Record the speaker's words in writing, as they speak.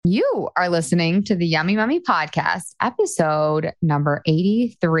You are listening to the Yummy Mummy Podcast, episode number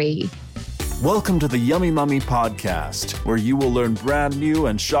 83. Welcome to the Yummy Mummy Podcast, where you will learn brand new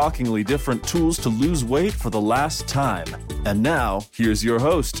and shockingly different tools to lose weight for the last time. And now, here's your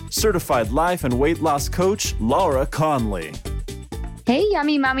host, certified life and weight loss coach, Laura Conley. Hey,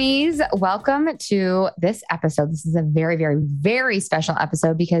 Yummy Mummies. Welcome to this episode. This is a very, very, very special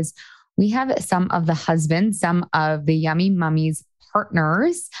episode because we have some of the husbands, some of the Yummy Mummies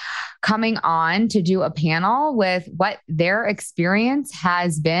partners coming on to do a panel with what their experience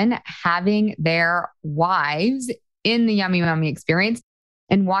has been having their wives in the Yummy Mummy experience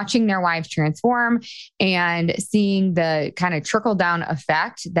and watching their wives transform and seeing the kind of trickle down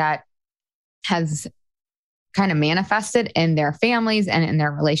effect that has kind of manifested in their families and in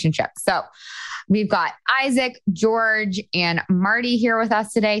their relationships. So we've got Isaac, George, and Marty here with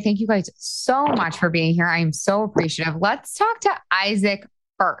us today. Thank you guys so much for being here. I am so appreciative. Let's talk to Isaac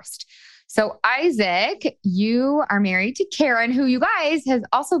first. So Isaac, you are married to Karen, who you guys has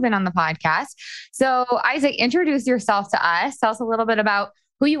also been on the podcast. So Isaac, introduce yourself to us. Tell us a little bit about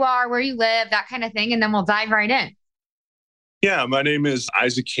who you are, where you live, that kind of thing, and then we'll dive right in. Yeah, my name is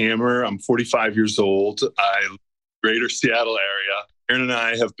Isaac Hammer. I'm 45 years old. I live in the greater Seattle area. Aaron and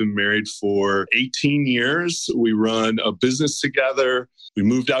I have been married for 18 years. We run a business together. We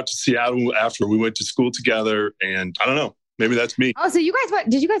moved out to Seattle after we went to school together. And I don't know, maybe that's me. Oh, so you guys,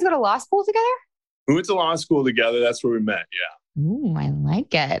 did you guys go to law school together? We went to law school together. That's where we met. Yeah. Ooh, I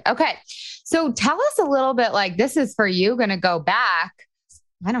like it. Okay. So tell us a little bit, like, this is for you going to go back,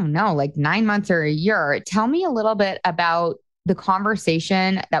 I don't know, like 9 months or a year. Tell me a little bit about the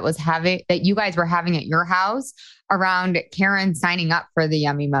conversation that you guys were having at your house around Karen signing up for the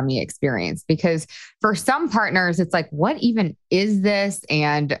Yummy Mummy experience. Because for some partners, it's like, what even is this?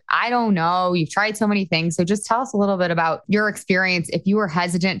 And I don't know, you've tried so many things. So just tell us a little bit about your experience. If you were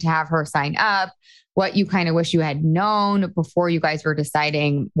hesitant to have her sign up, what you kind of wish you had known before you guys were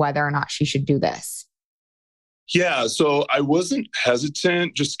deciding whether or not she should do this. Yeah. So I wasn't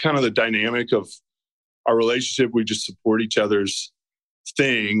hesitant, just kind of the dynamic of our relationship. We just support each other's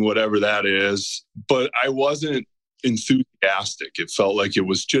thing, whatever that is. But I wasn't enthusiastic. It felt like it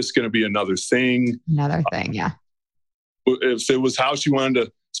was just going to be another thing. Yeah. If it was how she wanted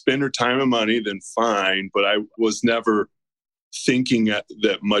to spend her time and money, then fine. But I was never thinking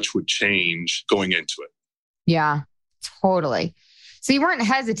that much would change going into it. Yeah, totally. So you weren't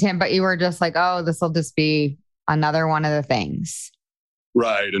hesitant, but you were just like, oh, this will just be another one of the things.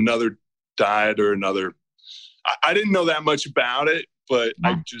 Right. Another diet or another. I didn't know that much about it, but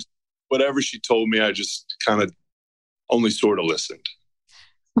yeah. Whatever she told me, I just kind of only sort of listened.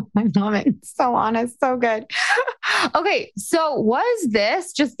 I love it. So honest. So good. Okay. So was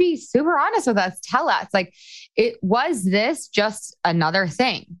this, just be super honest with us. Tell us, like, was this just another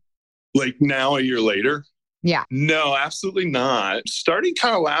thing? Like now, a year later? Yeah. No, absolutely not. Starting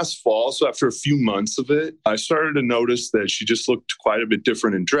kind of last fall, so after a few months of it, I started to notice that she just looked quite a bit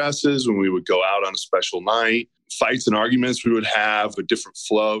different in dresses when we would go out on a special night. Fights and arguments we would have, a different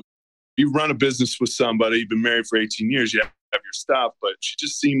flow. You run a business with somebody, you've been married for 18 years, you have your stuff, but she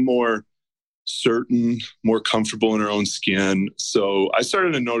just seemed more certain, more comfortable in her own skin. So I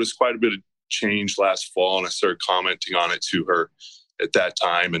started to notice quite a bit of change last fall, and I started commenting on it to her at that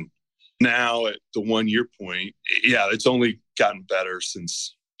time. And now at the 1 year point, yeah, it's only gotten better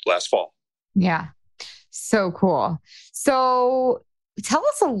since last fall. Yeah. So cool. So tell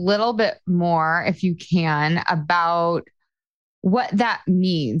us a little bit more, if you can, about what that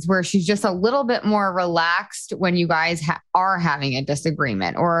means, where she's just a little bit more relaxed when you guys are having a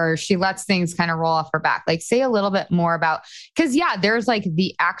disagreement, or she lets things kind of roll off her back. Like, say a little bit more about, because yeah, there's like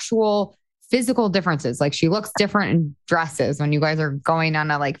the actual physical differences. Like, she looks different in dresses when you guys are going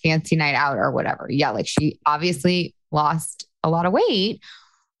on a like fancy night out or whatever. Yeah. Like, she obviously lost a lot of weight,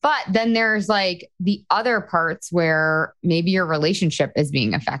 but then there's like the other parts where maybe your relationship is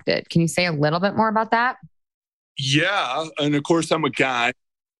being affected. Can you say a little bit more about that? Yeah. And of course, I'm a guy.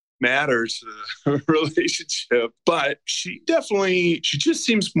 Matters to the relationship, but she just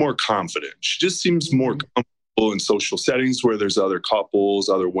seems more confident. She just seems more comfortable in social settings where there's other couples,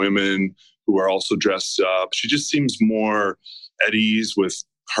 other women who are also dressed up. She just seems more at ease with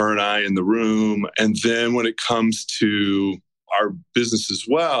her and I in the room. And then when it comes to our business as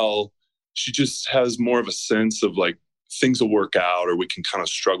well, she just has more of a sense of like, things will work out, or we can kind of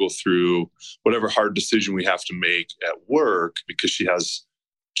struggle through whatever hard decision we have to make at work, because she has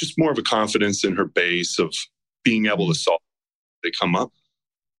just more of a confidence in her base of being able to solve they come up.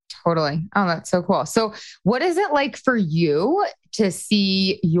 Totally. Oh, that's so cool. So what is it like for you to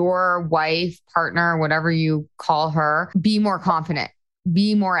see your wife, partner, whatever you call her, be more confident?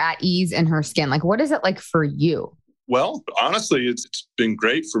 be more at ease in her skin? Like, what is it like for you? Well, honestly, it's been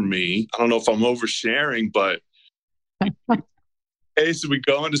great for me. I don't know if I'm oversharing, but so we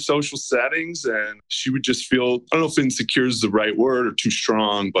go into social settings and she would just feel, I don't know if insecure is the right word or too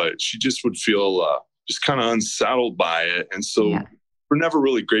strong, but she just would feel just kind of unsettled by it. And so were never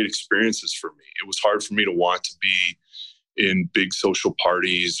really great experiences for me. It was hard for me to want to be in big social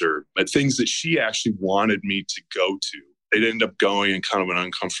parties or things that she actually wanted me to go to. They'd end up going in kind of an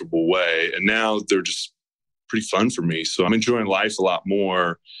uncomfortable way. And now they're just pretty fun for me. So I'm enjoying life a lot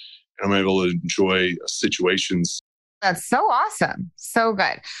more and I'm able to enjoy situations. That's so awesome. So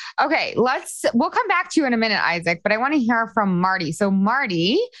good. Okay, we'll come back to you in a minute, Isaac, but I want to hear from Marty. So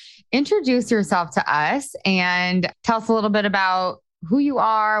Marty, introduce yourself to us and tell us a little bit about who you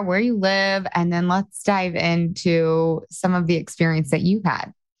are, where you live, and then let's dive into some of the experience that you've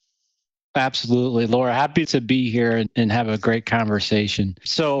had. Absolutely, Laura. Happy to be here and have a great conversation.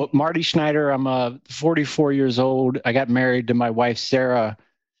 So Marty Schneider, I'm 44 years old. I got married to my wife, Sarah,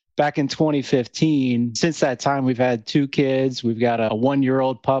 back in 2015. Since that time, we've had 2 kids. We've got a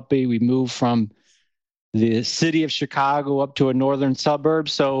 1-year-old puppy. We moved from the city of Chicago up to a northern suburb.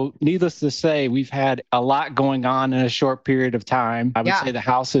 So needless to say, we've had a lot going on in a short period of time. I would say the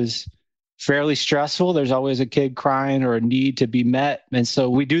house is fairly stressful. There's always a kid crying or a need to be met. And so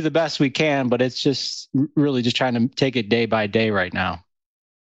we do the best we can, but it's just really just trying to take it day by day right now.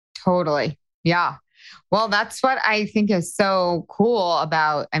 Totally. Yeah. Well, that's what I think is so cool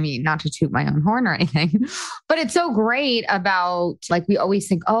about, I mean, not to toot my own horn or anything, but it's so great about, like, we always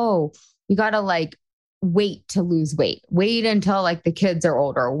think, oh, we got to like wait to lose weight, wait until like the kids are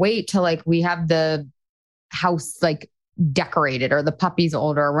older, wait till like we have the house like decorated or the puppy's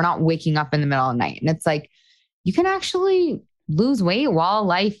older. We're not waking up in the middle of the night. And it's like, you can actually lose weight while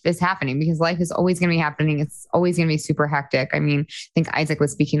life is happening because life is always going to be happening. It's always going to be super hectic. I mean, I think Isaac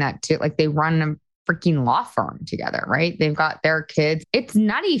was speaking that too. Like they run a freaking law firm together, right? They've got their kids. It's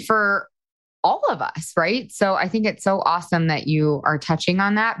nutty for all of us, right? So I think it's so awesome that you are touching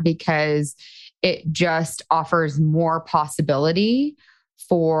on that because it just offers more possibility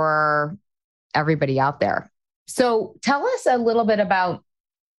for everybody out there. So tell us a little bit about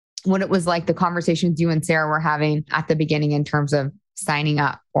what it was like, the conversations you and Sarah were having at the beginning in terms of signing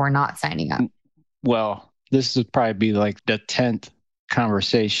up or not signing up. Well, this would probably be like the 10th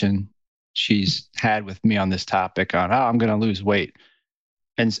conversation she's had with me on this topic on how I'm going to lose weight.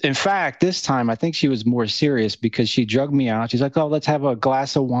 And in fact, this time, I think she was more serious because she drugged me out. She's like, oh, let's have a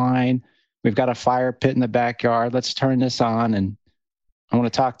glass of wine. We've got a fire pit in the backyard. Let's turn this on. And I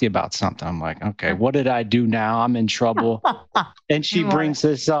want to talk to you about something. I'm like, okay, what did I do now? I'm in trouble. And she brings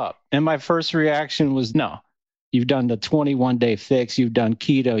this up. And my first reaction was, no, you've done the 21-day fix. You've done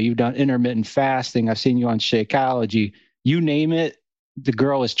keto. You've done intermittent fasting. I've seen you on Shakeology. You name it. The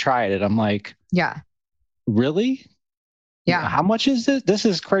girl has tried it. I'm like, yeah, really? Yeah. How much is this? This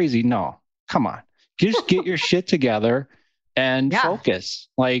is crazy. No, come on. Just get your shit together and focus.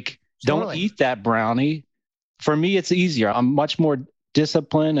 Like, don't eat that brownie. For me, it's easier. I'm much more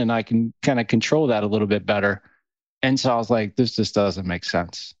disciplined and I can kind of control that a little bit better. And so I was like, this just doesn't make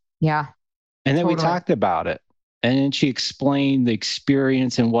sense. Yeah. And then we talked about it. And then she explained the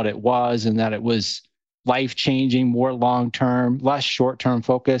experience and what it was and that it was life-changing, more long-term, less short-term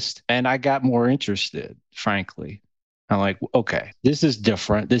focused. And I got more interested, frankly. I'm like, okay, this is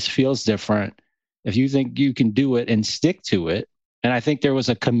different. This feels different. If you think you can do it and stick to it, and I think there was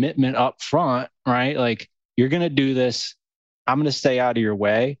a commitment up front, right? Like, you're going to do this. I'm going to stay out of your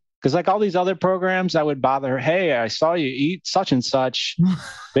way. Because like all these other programs, I would bother, hey, I saw you eat such and such.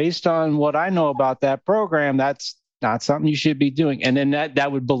 Based on what I know about that program, that's not something you should be doing. And then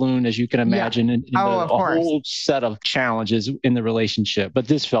that would balloon, as you can imagine, in a whole set of challenges in the relationship. But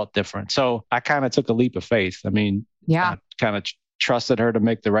this felt different. So I kind of took a leap of faith. I mean, I kind of trusted her to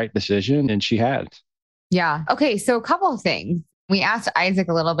make the right decision, and she had. Yeah. Okay. So a couple of things. We asked Isaac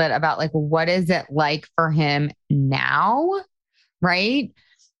a little bit about like, what is it like for him now? Right.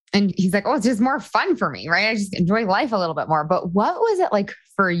 And he's like, oh, it's just more fun for me, right? I just enjoy life a little bit more. But what was it like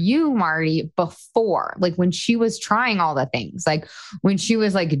for you, Marty, before? Like when she was trying all the things, like when she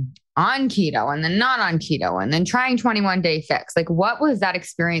was like on keto and then not on keto and then trying 21-day fix, like what was that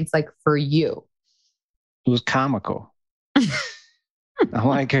experience like for you? It was comical. I'm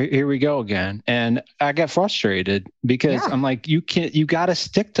like, here we go again. And I got frustrated because I'm like, you got to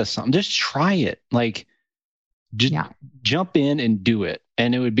stick to something. Just try it. Like, just jump in and do it.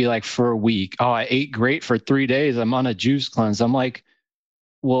 And it would be like for a week. Oh, I ate great for 3 days. I'm on a juice cleanse. I'm like,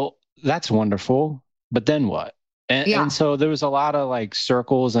 well, that's wonderful. But then what? And so there was a lot of like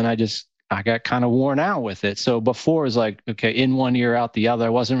circles and I got kind of worn out with it. So before it was like, okay, in one ear, out the other. I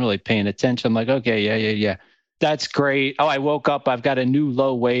wasn't really paying attention. I'm like, okay, yeah. That's great. Oh, I woke up, I've got a new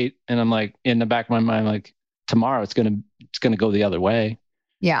low weight. And I'm like, in the back of my mind, like tomorrow it's gonna go the other way.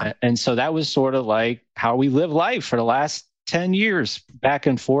 Yeah. And so that was sort of like how we live life for the last 10 years, back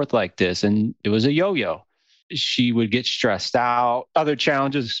and forth like this. And it was a yo-yo. She would get stressed out. Other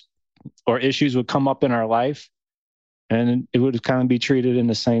challenges or issues would come up in our life. And it would kind of be treated in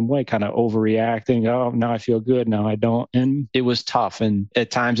the same way, kind of overreacting. Oh, now I feel good. Now I don't. And it was tough. And at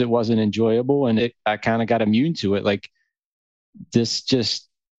times it wasn't enjoyable. And I kind of got immune to it. Like, this just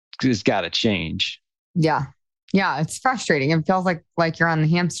has got to change. Yeah. Yeah. It's frustrating. It feels like you're on the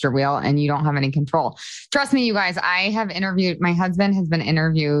hamster wheel and you don't have any control. Trust me, you guys, my husband has been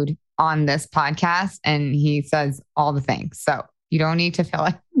interviewed on this podcast and he says all the things. So you don't need to feel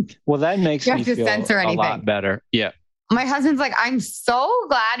like, well, that makes me feel a lot better. Yeah. My husband's like, I'm so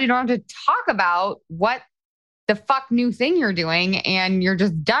glad you don't have to talk about what the fuck new thing you're doing and you're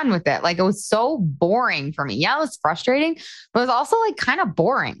just done with it. Like, it was so boring for me. Yeah, it was frustrating, but it was also like kind of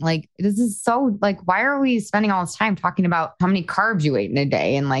boring. Like, this is so like, why are we spending all this time talking about how many carbs you ate in a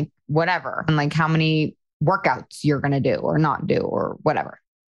day and like whatever, and like how many workouts you're going to do or not do or whatever.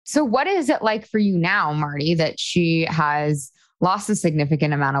 So what is it like for you now, Marty, that she has lost a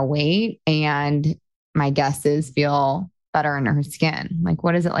significant amount of weight and my guess is feel better in her skin? Like,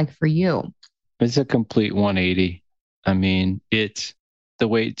 what is it like for you? It's a complete 180. I mean, the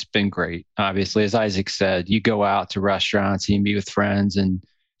weight's been great. Obviously, as Isaac said, you go out to restaurants, you meet with friends, and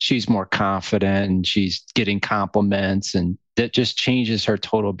she's more confident and she's getting compliments, and that just changes her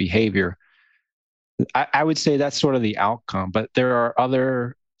total behavior. I would say that's sort of the outcome, but there are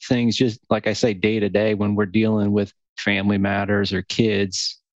other things, just like I say, day to day when we're dealing with family matters or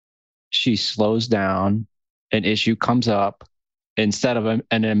kids. She slows down, an issue comes up. Instead of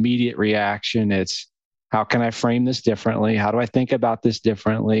an immediate reaction, it's how can I frame this differently? How do I think about this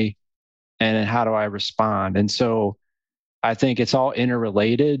differently? And then how do I respond? And so I think it's all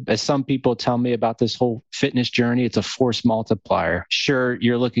interrelated. As some people tell me about this whole fitness journey, it's a force multiplier. Sure,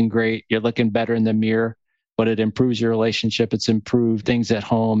 you're looking great. You're looking better in the mirror, but it improves your relationship. It's improved things at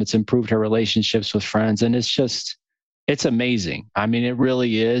home. It's improved her relationships with friends. And it's amazing. I mean, it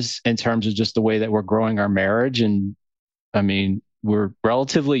really is, in terms of just the way that we're growing our marriage. And I mean, we're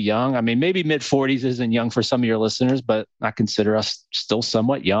relatively young. I mean, maybe mid-40s isn't young for some of your listeners, but I consider us still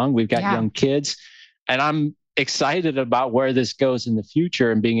somewhat young. We've got young kids, and I'm excited about where this goes in the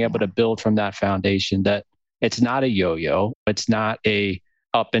future and being able to build from that foundation, that it's not a yo-yo. It's not a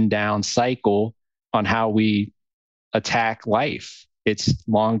up and down cycle on how we attack life. It's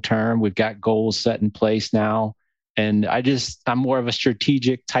long-term. We've got goals set in place now. And I'm more of a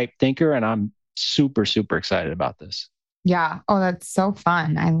strategic type thinker, and I'm super, super excited about this. Yeah. Oh, that's so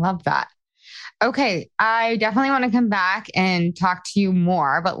fun. I love that. Okay. I definitely want to come back and talk to you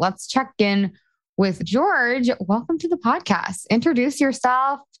more, but let's check in with George. Welcome to the podcast. Introduce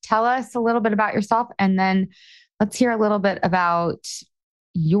yourself. Tell us a little bit about yourself, and then let's hear a little bit about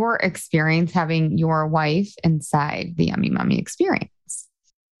your experience having your wife inside the Yummy Mummy experience.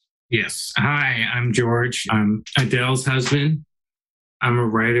 Yes. Hi, I'm George. I'm Adele's husband. I'm a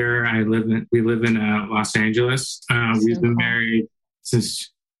writer. We live in Los Angeles. We've been married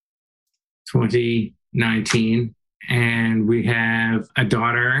since 2019, and we have a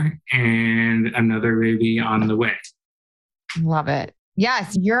daughter and another baby on the way. Love it.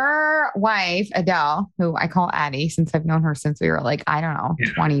 Yes, your wife, Adele, who I call Addie since I've known her since we were like,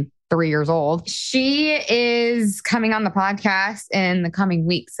 23 years old. She is coming on the podcast in the coming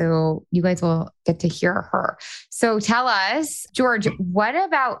weeks. So you guys will get to hear her. So tell us, George, what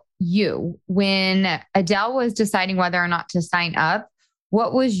about you? When Adele was deciding whether or not to sign up,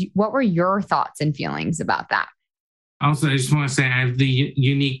 what were your thoughts and feelings about that? Also, I just want to say I have the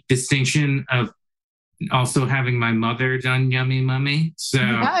unique distinction of also having my mother done Yummy Mummy. So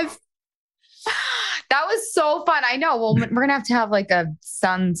yes. That was so fun. I know. Well, we're going to have like a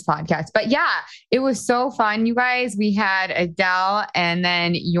son's podcast, but yeah, it was so fun. You guys, we had Adele and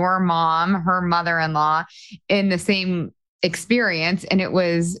then your mom, her mother-in-law, in the same experience. And it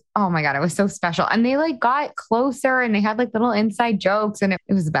was, oh my God, it was so special. And they like got closer and they had like little inside jokes, and it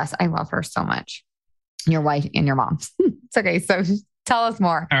was the best. I love her so much. Your wife and your mom. It's okay. So tell us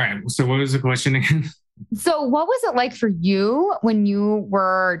more. All right. So what was the question again? So what was it like for you when you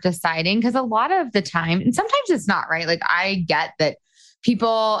were deciding? Because a lot of the time, and sometimes it's not, right? Like, I get that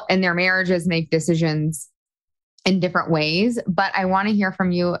people in their marriages make decisions in different ways, but I want to hear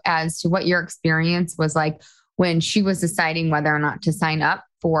from you as to what your experience was like when she was deciding whether or not to sign up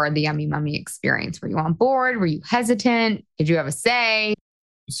for the Yummy Mummy experience. Were you on board? Were you hesitant? Did you have a say?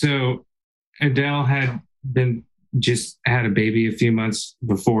 So Adele had just had a baby a few months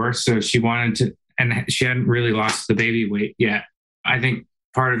before, so she wanted to, and she hadn't really lost the baby weight yet. I think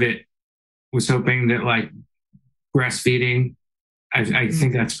part of it was hoping that like breastfeeding, I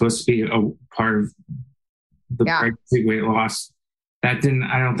think that's supposed to be a part of the pregnancy weight loss. I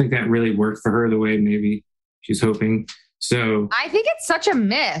don't think that really worked for her the way maybe she's hoping. So I think it's such a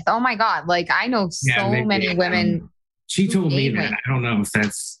myth. Oh my God. Like I know so many women. She told me that. I don't know if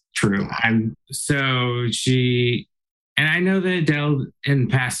that's true. And I know that Adele in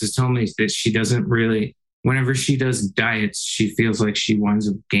the past has told me that she doesn't really, whenever she does diets, she feels like she winds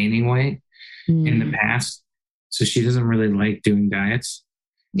up gaining weight in the past. So she doesn't really like doing diets.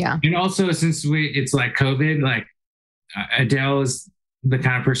 Yeah. And also since it's like COVID, like Adele is the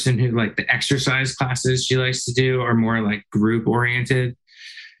kind of person who like the exercise classes she likes to do are more like group oriented.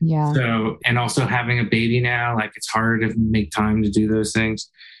 Yeah. So, and also having a baby now, like it's hard to make time to do those things.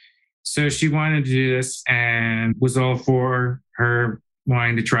 So she wanted to do this and was all for her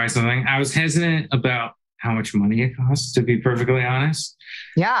wanting to try something. I was hesitant about how much money it costs, to be perfectly honest.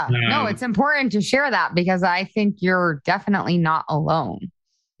 Yeah. No, it's important to share that because I think you're definitely not alone.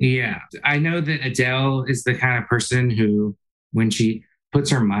 Yeah. I know that Adele is the kind of person who, when she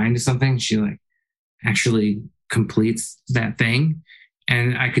puts her mind to something, she like actually completes that thing.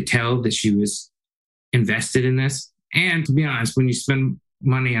 And I could tell that she was invested in this. And to be honest, when you spend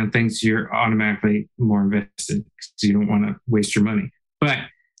money on things, you're automatically more invested because you don't want to waste your money. But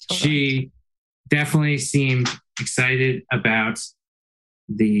she definitely seemed excited about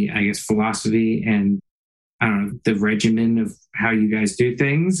the, I guess, philosophy and I don't know, the regimen of how you guys do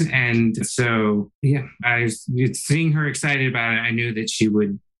things. And so, yeah, seeing her excited about it, I knew that she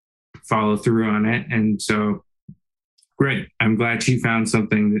would follow through on it. And so, great. I'm glad she found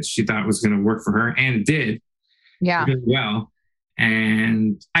something that she thought was going to work for her. And it did really well.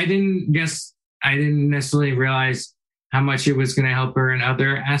 And I didn't necessarily realize how much it was going to help her in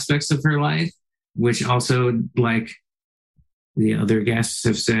other aspects of her life, which also, like the other guests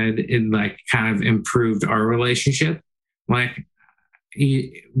have said, it like kind of improved our relationship. Like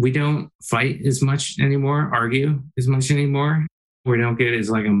we don't fight as much anymore, argue as much anymore. We don't get as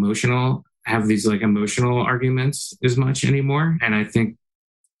like have these like emotional arguments as much anymore. And I think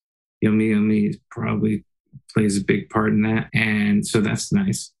Yummy probably plays a big part in that. And so that's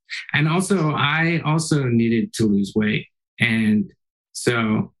nice. And also, I also needed to lose weight. And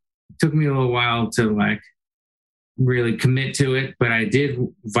so it took me a little while to like really commit to it, but I did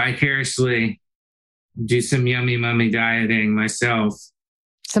vicariously do some Yummy Mummy dieting myself.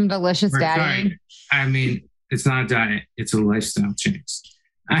 Some delicious dieting. I mean, it's not a diet, it's a lifestyle change.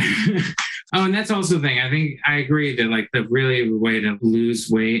 And that's also the thing. I think I agree that like the really way to lose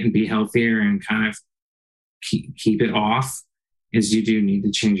weight and be healthier and kind of keep it off is you do need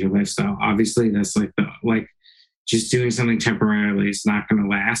to change your lifestyle. Obviously, that's like just doing something temporarily is not going to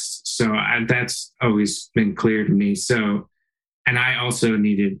last. So that's always been clear to me. So, and I also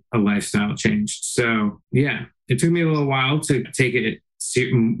needed a lifestyle change. So yeah, it took me a little while to take it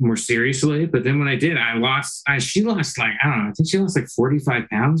more seriously. But then when I did, she lost like, I don't know, I think she lost like 45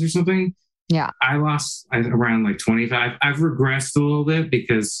 pounds or something. Yeah. I lost around like 25. I've regressed a little bit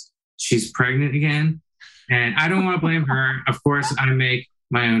because she's pregnant again. And I don't want to blame her. Of course, I make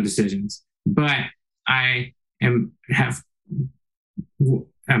my own decisions. But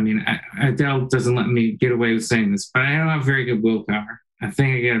Adele doesn't let me get away with saying this, but I don't have very good willpower. I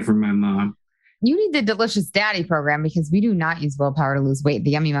think I get it from my mom. You need the Delicious Daddy program because we do not use willpower to lose weight.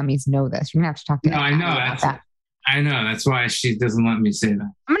 The Yummy Mummies know this. You're going to have to talk to them. No, I know that. I know. That's why she doesn't let me say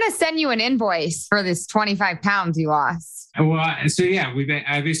that. I'm going to send you an invoice for this 25 pounds you lost. Well, so yeah, we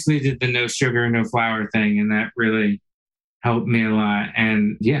obviously did the no sugar, no flour thing, and that really helped me a lot.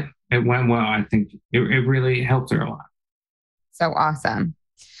 And yeah, it went well. I think it really helped her a lot. So awesome.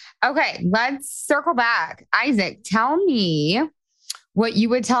 Okay, let's circle back. Isaac, tell me what you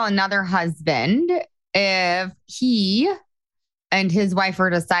would tell another husband if he and his wife were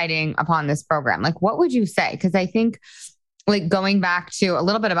deciding upon this program. Like, what would you say? Because I think like going back to a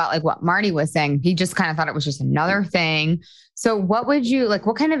little bit about like what Marty was saying, he just kind of thought it was just another thing. So what would you like,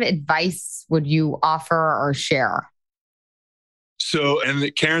 what kind of advice would you offer or share? So,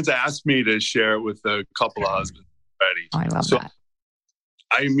 and Karen's asked me to share it with a couple of husbands already. Oh, I love that.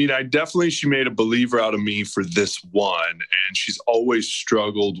 I mean, she made a believer out of me for this one. And she's always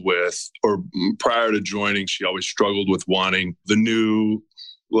struggled with, or prior to joining, she always struggled with wanting the new,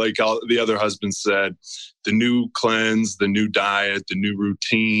 like the other husband said, the new cleanse, the new diet, the new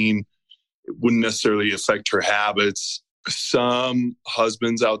routine. It wouldn't necessarily affect her habits. Some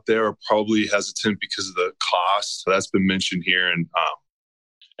husbands out there are probably hesitant because of the cost. So that's been mentioned here. And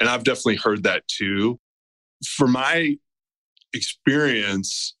And I've definitely heard that too. For my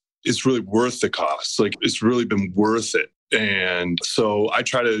experience, it's really worth the cost. Like, it's really been worth it. And so I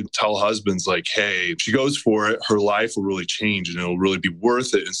try to tell husbands, like, hey, if she goes for it, her life will really change and it'll really be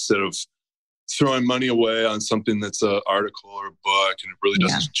worth it, instead of throwing money away on something that's an article or a book and it really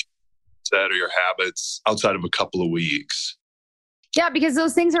doesn't change that or your habits outside of a couple of weeks. Yeah, because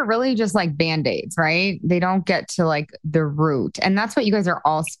those things are really just like Band-Aids, right? They don't get to like the root. And that's what you guys are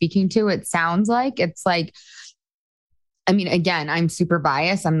all speaking to. It sounds like it's like, I mean, again, I'm super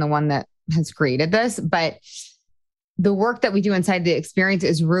biased. I'm the one that has created this, but the work that we do inside the experience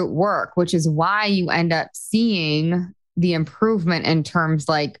is root work, which is why you end up seeing the improvement in terms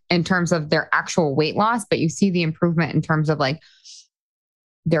of their actual weight loss, but you see the improvement in terms of like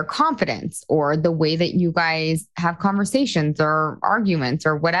their confidence or the way that you guys have conversations or arguments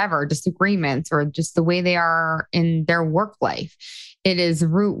or whatever, disagreements, or just the way they are in their work life. It is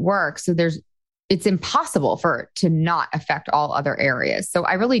root work. So it's impossible for it to not affect all other areas. So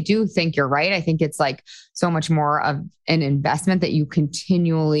I really do think you're right. I think it's like so much more of an investment that you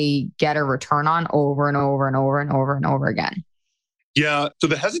continually get a return on over and over and over and over and over again. Yeah. So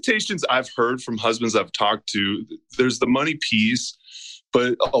the hesitations I've heard from husbands I've talked to, there's the money piece,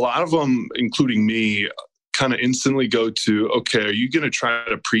 but a lot of them, including me, kind of instantly go to, okay, are you going to try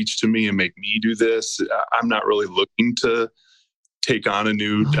to preach to me and make me do this? I'm not really looking to take on a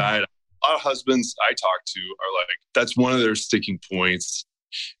new diet. A lot of husbands I talk to are like, that's one of their sticking points.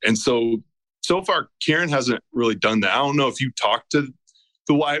 And so far, Karen hasn't really done that. I don't know if you talked to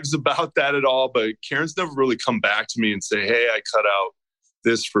the wives about that at all, but Karen's never really come back to me and say, hey, I cut out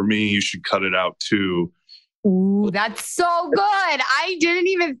this for me. You should cut it out too. Ooh, that's so good. I didn't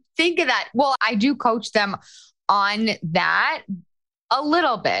even think of that. Well, I do coach them on that a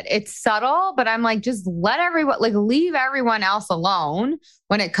little bit. It's subtle, but I'm like, just leave everyone else alone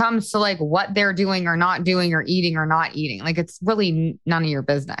when it comes to like what they're doing or not doing or eating or not eating. Like, it's really none of your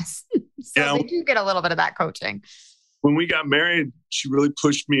business. So they do get a little bit of that coaching. When we got married, she really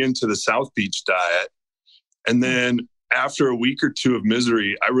pushed me into the South Beach diet. And then after a week or two of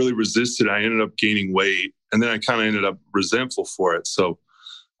misery, I really resisted. I ended up gaining weight, and then I kind of ended up resentful for it. So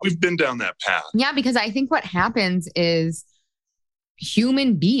we've been down that path. Yeah, because I think what happens is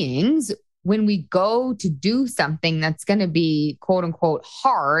human beings, when we go to do something that's going to be quote unquote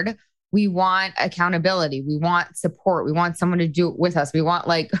hard, we want accountability. We want support. We want someone to do it with us. We want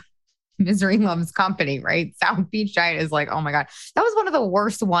like misery loves company, right? South Beach diet is like, oh my God. That was one of the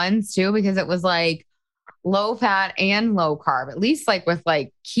worst ones too, because it was like low fat and low carb, at least like with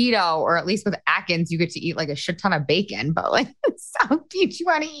like keto, or at least with Atkins, you get to eat like a shit ton of bacon, but like South Beach, you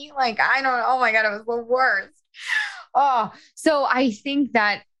want to eat like, I don't know. Oh my God, it was the worst. Oh, so I think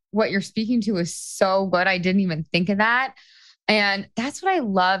that what you're speaking to is so good. I didn't even think of that. And that's what I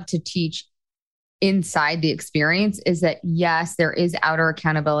love to teach inside the experience, is that yes, there is outer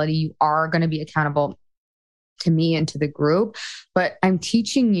accountability. You are going to be accountable to me and to the group, but I'm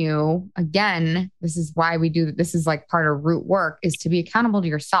teaching you again, this is why we do, this is like part of root work, is to be accountable to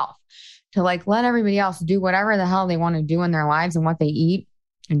yourself, to like let everybody else do whatever the hell they want to do in their lives and what they eat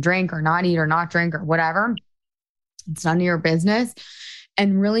and drink or not eat or not drink or whatever. It's none of your business.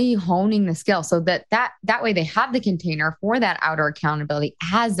 And really honing the skill so that way they have the container for that outer accountability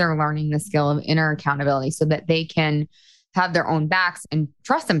as they're learning the skill of inner accountability, so that they can have their own backs and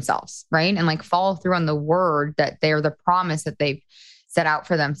trust themselves, right? And like follow through on the word that they're the promise that they've set out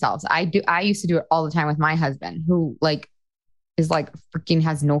for themselves. I used to do it all the time with my husband, who like is like freaking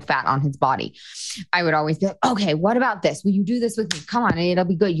has no fat on his body. I would always be like, okay, what about this? Will you do this with me? Come on, it'll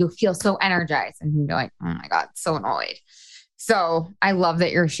be good. You'll feel so energized. And he'd be like, oh my God, so annoyed. So I love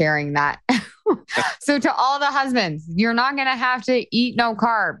that you're sharing that. So to all the husbands, you're not going to have to eat no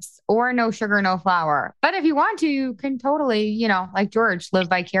carbs or no sugar, no flour. But if you want to, you can totally, like George, live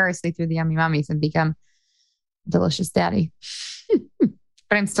vicariously through the Yummy Mummies and become delicious daddy. But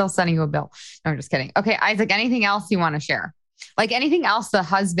I'm still sending you a bill. No, I'm just kidding. Okay, Isaac, anything else you want to share? Like anything else the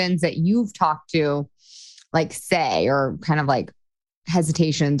husbands that you've talked to, like say, or kind of like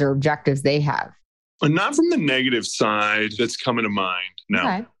hesitations or objectives they have? Not from the negative side that's coming to mind.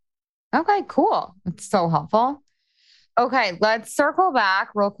 No. Okay, cool. That's so helpful. Okay, let's circle back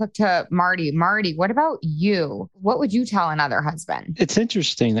real quick to Marty. Marty, what about you? What would you tell another husband? It's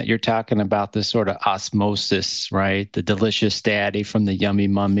interesting that you're talking about this sort of osmosis, right? The delicious daddy from the Yummy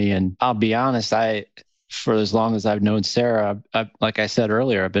Mummy. And I'll be honest, for as long as I've known Sarah, like I said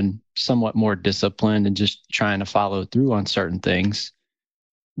earlier, I've been somewhat more disciplined and just trying to follow through on certain things.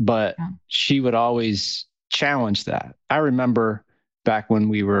 But she would always challenge that. I remember back when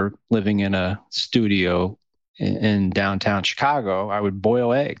we were living in a studio in downtown Chicago, I would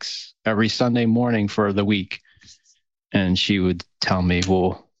boil eggs every Sunday morning for the week. And she would tell me,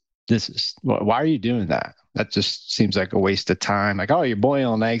 well, why are you doing that? That just seems like a waste of time. Like, oh, you're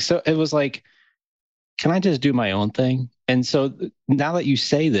boiling eggs. So it was like, can I just do my own thing? And so now that you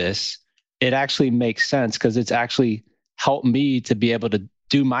say this, it actually makes sense because it's actually helped me to be able to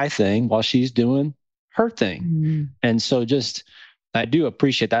do my thing while she's doing her thing. Mm-hmm. And so I do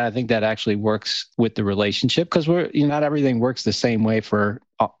appreciate that. I think that actually works with the relationship because not everything works the same way for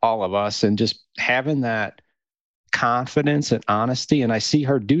all of us. And just having that confidence and honesty. And I see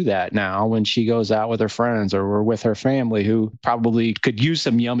her do that now when she goes out with her friends or with her family who probably could use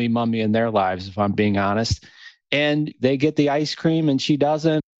some yummy mummy in their lives, if I'm being honest. And they get the ice cream and she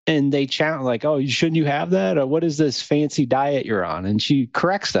doesn't. And they challenge like, oh, shouldn't you have that? Or what is this fancy diet you're on? And she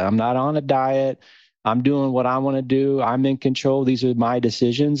corrects them. I'm not on a diet. I'm doing what I want to do. I'm in control. These are my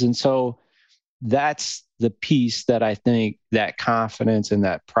decisions. And so that's the piece that I think that confidence and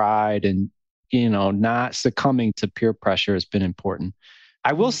that pride and, not succumbing to peer pressure has been important.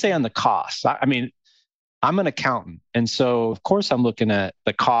 I will say on the cost, I mean, I'm an accountant. And so of course I'm looking at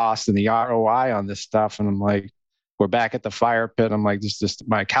the cost and the ROI on this stuff. And I'm like, we're back at the fire pit. I'm like,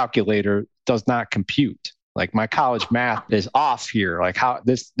 my calculator does not compute. Like my college math is off here. Like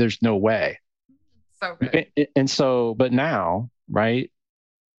there's no way. So good. And so, but now, right,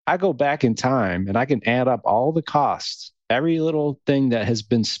 I go back in time and I can add up all the costs, every little thing that has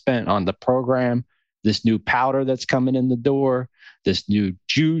been spent on the program, this new powder that's coming in the door, this new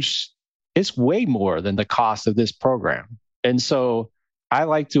juice. It's way more than the cost of this program. And so I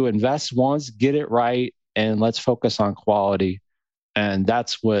like to invest once, get it right, and let's focus on quality. And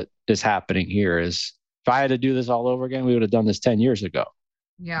that's what is happening here is if I had to do this all over again, we would have done this 10 years ago.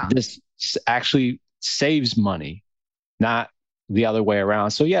 Yeah. This actually saves money, not the other way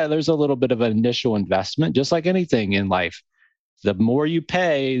around. So yeah, there's a little bit of an initial investment, just like anything in life. The more you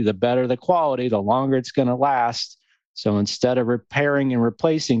pay, the better the quality, the longer it's going to last. So instead of repairing and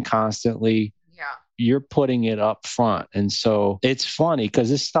replacing constantly, you're putting it up front. And so it's funny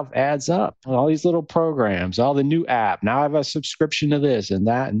because this stuff adds up. All these little programs, all the new app. Now I have a subscription to this and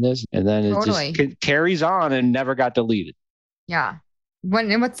that and this. And then it just carries on and never got deleted. Yeah.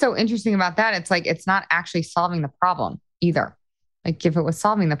 And what's so interesting about that, it's like, it's not actually solving the problem either. Like if it was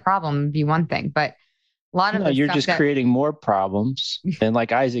solving the problem, it'd be one thing, but a lot of you're just creating more problems. And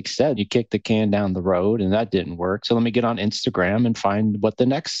like Isaac said, you kicked the can down the road and that didn't work. So let me get on Instagram and find what the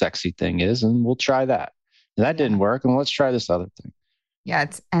next sexy thing is. And we'll try that. And that didn't work. And let's try this other thing. Yeah,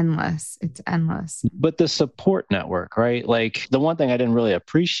 it's endless. It's endless. But the support network, right? Like the one thing I didn't really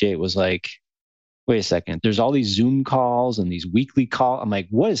appreciate was like, wait a second, there's all these Zoom calls and these weekly calls. I'm like,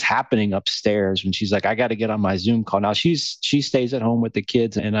 what is happening upstairs? When she's like, I got to get on my Zoom call. Now she stays at home with the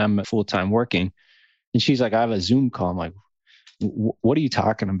kids and I'm full-time working. And she's like, I have a Zoom call. I'm like, what are you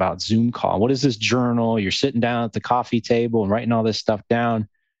talking about? Zoom call? What is this journal? You're sitting down at the coffee table and writing all this stuff down.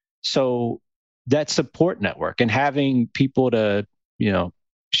 So that support network and having people to,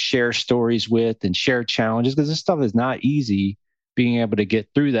 share stories with and share challenges, because this stuff is not easy being able to get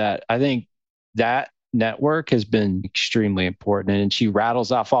through that. I think that network has been extremely important. And she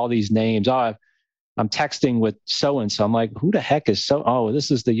rattles off all these names. Oh, I'm texting with so-and-so. I'm like, who the heck is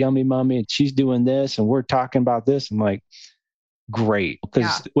this is the Yummy Mummy and she's doing this and we're talking about this. I'm like, great.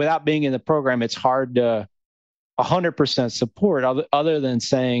 Because without being in the program, it's hard to 100% support other than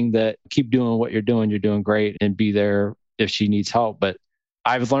saying that keep doing what you're doing great and be there if she needs help. But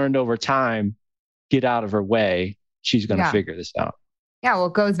I've learned over time, get out of her way. She's going to figure this out. Yeah. Well,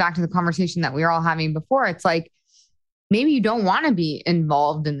 it goes back to the conversation that we were all having before. It's like, maybe you don't want to be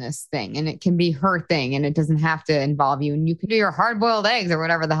involved in this thing and it can be her thing and it doesn't have to involve you and you can do your hard boiled eggs or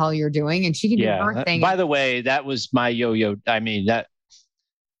whatever the hell you're doing and she can do her thing. By the way, that was my yo-yo. I mean,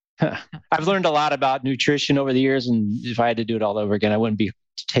 I've learned a lot about nutrition over the years. And if I had to do it all over again, I wouldn't be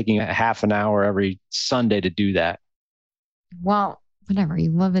taking a half an hour every Sunday to do that. Well, whatever.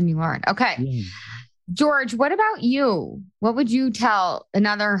 You live and you learn. Okay. Yeah. George, what about you? What would you tell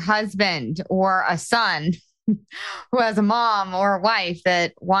another husband or a son who has a mom or a wife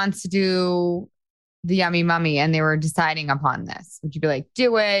that wants to do the Yummy Mummy and they were deciding upon this? Would you be like,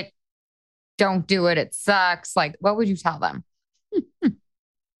 do it, don't do it, it sucks? Like, what would you tell them?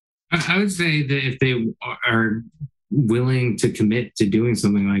 I would say that if they are willing to commit to doing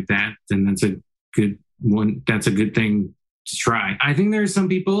something like that, then that's a good one. That's a good thing to try. I think there are some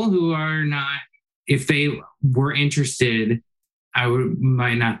people who are not, if they were interested,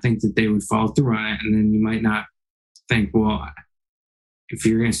 might not think that they would follow through on it. And then you might not think, well, if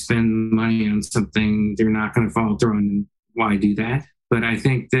you're going to spend money on something, they're not going to follow through on, why do that? But I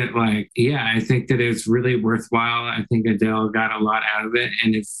think that I think that it's really worthwhile. I think Adele got a lot out of it.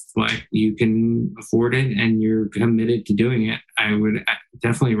 And if you can afford it and you're committed to doing it, I would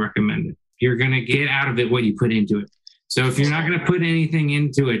definitely recommend it. You're going to get out of it what you put into it. So if you're not going to put anything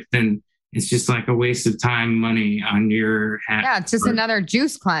into it, then it's just like a waste of time, money on your hat. Yeah, it's just another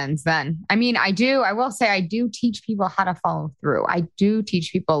juice cleanse then. I mean, I will say I do teach people how to follow through. I do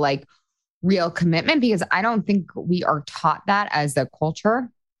teach people real commitment, because I don't think we are taught that as a culture,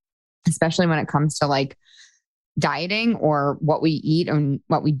 especially when it comes to dieting or what we eat and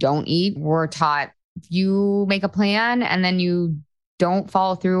what we don't eat. We're taught if you make a plan and then you don't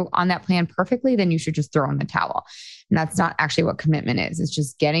follow through on that plan perfectly, then you should just throw in the towel. And that's not actually what commitment is. It's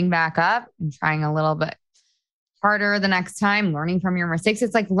just getting back up and trying a little bit harder the next time, learning from your mistakes.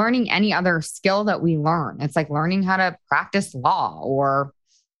 It's like learning any other skill that we learn. It's like learning how to practice law or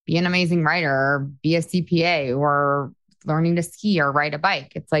be an amazing writer or be a CPA or learning to ski or ride a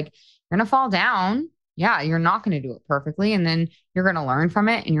bike. It's like, you're going to fall down. Yeah, you're not going to do it perfectly. And then you're going to learn from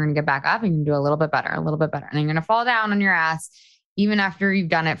it and you're going to get back up and you can do a little bit better. And then you're going to fall down on your ass, even after you've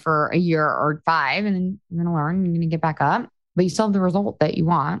done it for a year or 5, and then you're going to learn and you're going to get back up, but you still have the result that you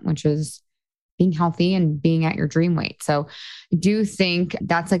want, which is being healthy and being at your dream weight. So I do think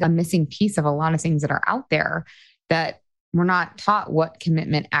that's a missing piece of a lot of things that are out there, that we're not taught what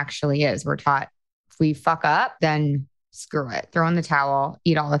commitment actually is. We're taught if we fuck up, then screw it, throw in the towel,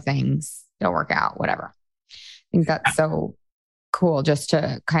 eat all the things, don't work out, whatever. I think that's so cool just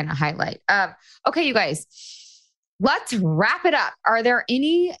to kind of highlight. Okay, you guys, let's wrap it up. Are there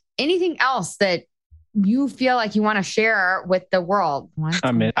anything else that you feel like you want to share with the world?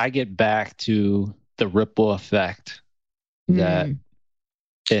 I mean, I get back to the ripple effect that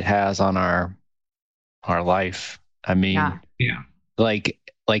it has on our life. I mean, yeah. Like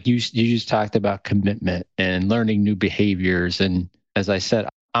you just talked about commitment and learning new behaviors. And as I said,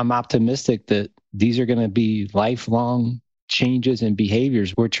 I'm optimistic that these are going to be lifelong changes in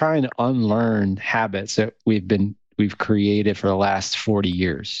behaviors. We're trying to unlearn habits that we've created for the last 40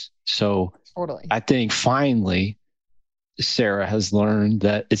 years. So totally. I think finally, Sarah has learned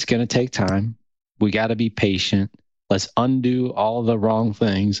that it's going to take time. We got to be patient. Let's undo all the wrong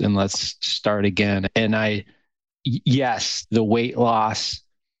things and let's start again. And yes, the weight loss,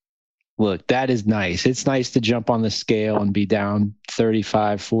 look, that is nice. It's nice to jump on the scale and be down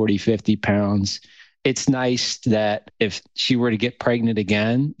 35, 40, 50 pounds. It's nice that if she were to get pregnant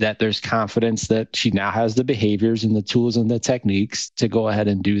again, that there's confidence that she now has the behaviors and the tools and the techniques to go ahead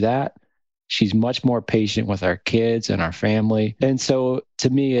and do that. She's much more patient with our kids and our family. And so to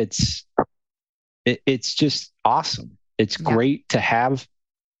me, it's just awesome. It's great to have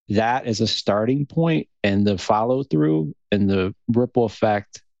that as a starting point and the follow through and the ripple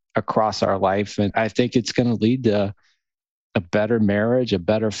effect across our life. And I think it's going to lead to a better marriage, a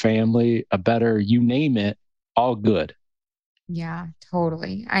better family, a better, you name it, all good. Yeah,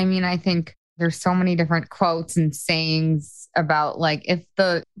 totally. I mean, I think there's so many different quotes and sayings about if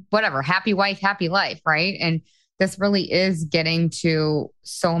the whatever, happy wife, happy life, right? And this really is getting to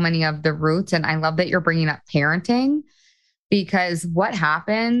so many of the roots. And I love that you're bringing up parenting, because what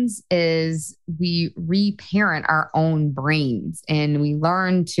happens is we reparent our own brains and we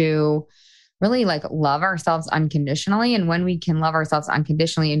learn to really love ourselves unconditionally. And when we can love ourselves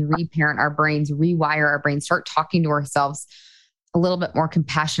unconditionally and reparent our brains, rewire our brains, start talking to ourselves a little bit more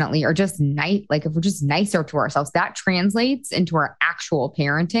compassionately, or just nice, if we're just nicer to ourselves, that translates into our actual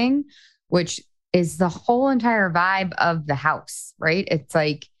parenting, which is the whole entire vibe of the house, right? It's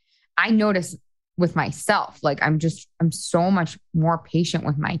I notice with myself, I'm so much more patient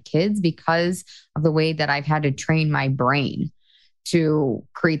with my kids because of the way that I've had to train my brain to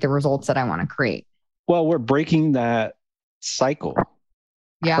create the results that I want to create. Well, we're breaking that cycle.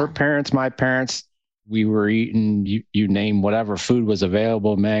 Yeah. Her parents, my parents, we were eating, you name whatever food was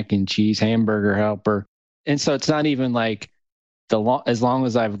available, mac and cheese, hamburger helper. And so it's not even as long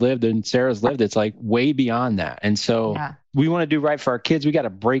as I've lived and Sarah's lived, it's way beyond that. And so we want to do right for our kids. We got to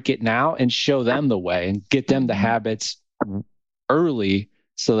break it now and show them the way and get them the habits early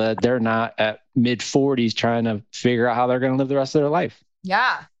so that they're not at mid 40s trying to figure out how they're going to live the rest of their life.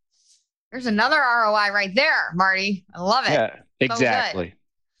 Yeah. There's another ROI right there, Marty. I love it. Yeah, exactly. So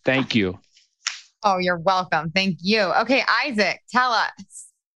thank you. Oh, you're welcome. Thank you. Okay, Isaac, tell us.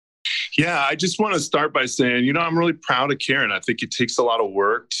 Yeah, I just want to start by saying, I'm really proud of Karen. I think it takes a lot of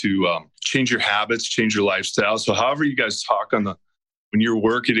work to change your habits, change your lifestyle. So however you guys talk when you're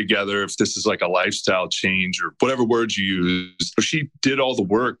working together, if this is a lifestyle change or whatever words you use, she did all the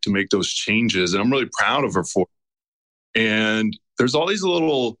work to make those changes. And I'm really proud of her for it. And there's all these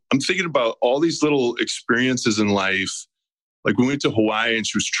I'm thinking about all these little experiences in life Like we went to Hawaii and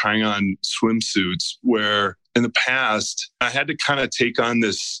she was trying on swimsuits where in the past I had to kind of take on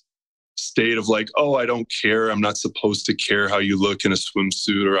this state of like, oh, I don't care. I'm not supposed to care how you look in a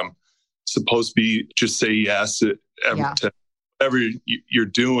swimsuit, or I'm supposed to be just say yes to whatever you're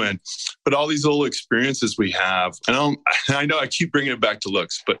doing. But all these little experiences we have, and I know I keep bringing it back to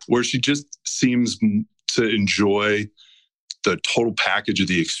looks, but where she just seems to enjoy the total package of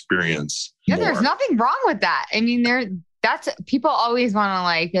the experience. Yeah, there's nothing wrong with that. I mean, that's people always want to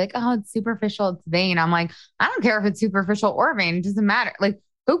like be like, oh, it's superficial, it's vain. I'm like, I don't care if it's superficial or vain. It doesn't matter. Like,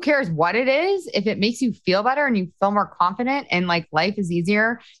 who cares what it is? If it makes you feel better and you feel more confident and like life is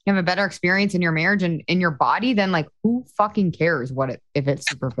easier, you have a better experience in your marriage and in your body, then like who fucking cares if it's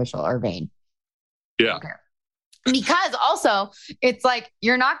superficial or vain? Yeah. Because also it's like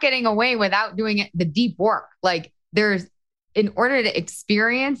you're not getting away without doing the deep work. Like in order to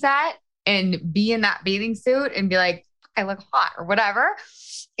experience that and be in that bathing suit and be like, I look hot or whatever.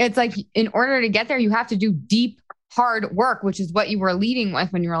 It's like in order to get there, you have to do deep, hard work, which is what you were leading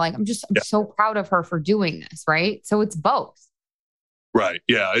with when you were like, I'm so proud of her for doing this. Right. So it's both. Right.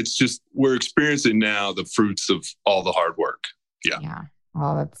 Yeah. It's just, we're experiencing now the fruits of all the hard work. Yeah. Yeah.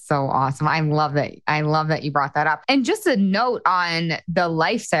 Oh, that's so awesome. I love that. I love that you brought that up. And just a note on the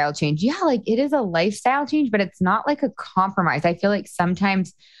lifestyle change. Yeah. Like it is a lifestyle change, but it's not like a compromise. I feel like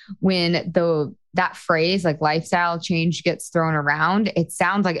sometimes when that phrase like lifestyle change gets thrown around, it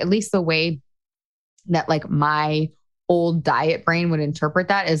sounds like, at least the way that like my old diet brain would interpret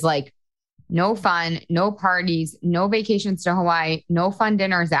that, is like no fun, no parties, no vacations to Hawaii, no fun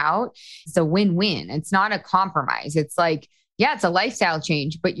dinners out. It's a win-win. It's not a compromise. It's like, yeah, it's a lifestyle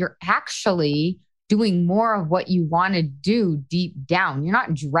change, but you're actually doing more of what you want to do deep down. You're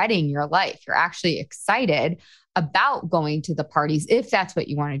not dreading your life. You're actually excited about going to the parties if that's what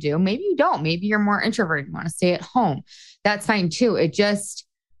you want to do. Maybe you don't. Maybe you're more introverted. You want to stay at home. That's fine too.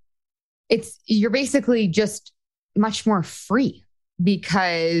 You're basically just much more free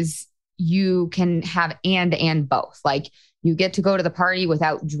because you can have and both. Like you get to go to the party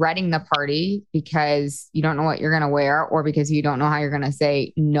without dreading the party because you don't know what you're going to wear, or because you don't know how you're going to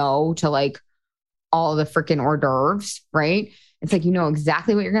say no to like all the freaking hors d'oeuvres, right? It's like, you know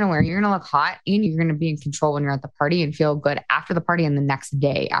exactly what you're going to wear. You're going to look hot and you're going to be in control when you're at the party and feel good after the party and the next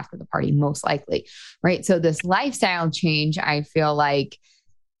day after the party, most likely, right? So this lifestyle change, I feel like,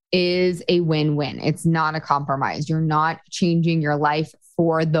 is a win-win. It's not a compromise. You're not changing your life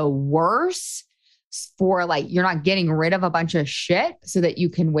for the worse, for like, you're not getting rid of a bunch of shit so that you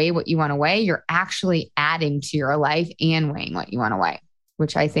can weigh what you want to weigh. You're actually adding to your life and weighing what you want to weigh,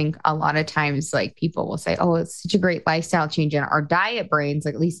 which I think a lot of times like people will say, oh, it's such a great lifestyle change. And our diet brains,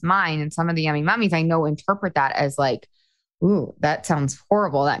 like at least mine and some of the Yummy Mummies I know, interpret that as like, ooh, that sounds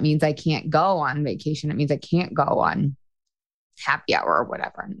horrible. That means I can't go on vacation. It means I can't go on happy hour or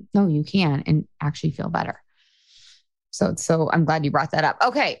whatever. No, you can and actually feel better. So I'm glad you brought that up.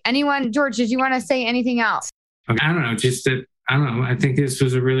 Okay. George, did you want to say anything else? Okay. I don't know. I think this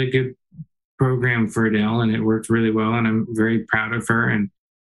was a really good program for Adele and it worked really well. And I'm very proud of her. And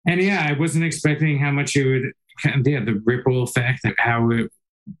yeah, I wasn't expecting how much it would, the ripple effect of how it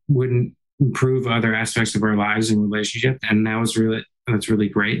wouldn't improve other aspects of our lives and relationship. And that's really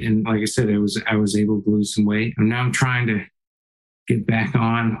great. And like I said, I was able to lose some weight. And now I'm trying to get back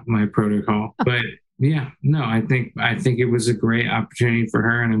on my protocol. But yeah, no, I think it was a great opportunity for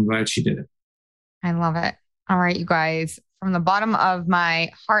her and I'm glad she did it. I love it. All right, you guys, from the bottom of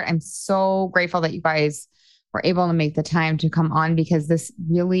my heart, I'm so grateful that you guys were able to make the time to come on, because this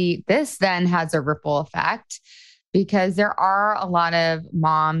then has a ripple effect, because there are a lot of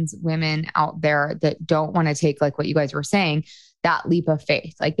moms, women out there that don't want to take, like what you guys were saying, that leap of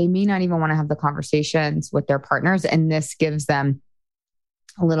faith. Like they may not even want to have the conversations with their partners. And this gives them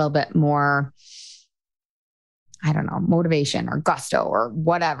a little bit more, I don't know, motivation or gusto or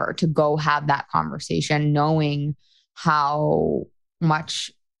whatever to go have that conversation, knowing how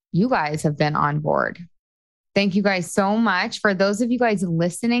much you guys have been on board. Thank you guys so much. For those of you guys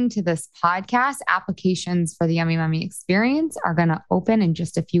listening to this podcast, applications for the Yummy Mummy experience are going to open in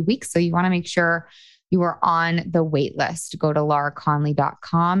just a few weeks. So you want to make sure you are on the wait list. Go to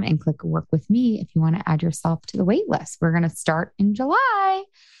lauraconley.com and click work with me if you want to add yourself to the wait list. We're going to start in July.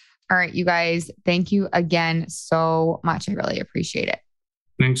 All right, you guys, thank you again so much. I really appreciate it.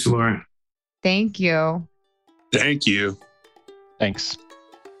 Thanks, Laura. Thank you. Thank you. Thanks.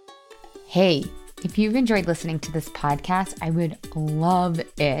 Hey, if you've enjoyed listening to this podcast, I would love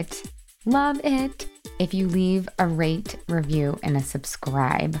it if you leave a rate, review, and a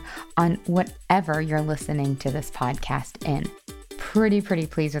subscribe on whatever you're listening to this podcast in. pretty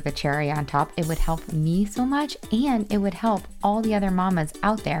pleased with the cherry on top. It would help me so much, and it would help all the other mamas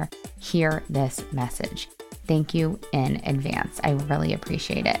out there hear this message. Thank you in advance. I really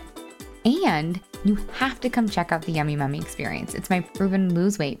appreciate it. And you have to come check out the Yummy Mummy experience. It's my proven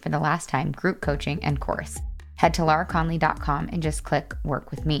lose weight for the last time group coaching and course. Head to lauraconley.com and just click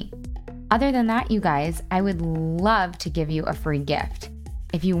work with me. Other than that, you guys, I would love to give you a free gift.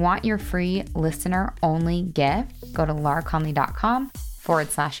 If you want your free listener only gift, go to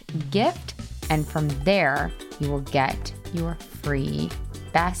lauraconley.com/gift. And from there, you will get your free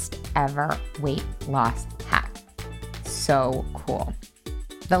best ever weight loss hack. So cool.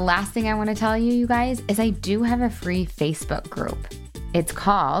 The last thing I want to tell you, you guys, is I do have a free Facebook group. It's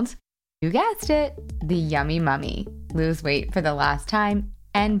called, you guessed it, The Yummy Mummy. Lose weight for the last time,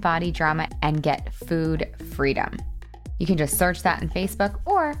 end body drama, and get food freedom. You can just search that in Facebook,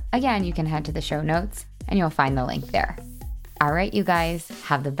 or again, you can head to the show notes and you'll find the link there. All right, you guys,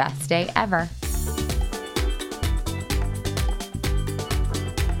 have the best day ever.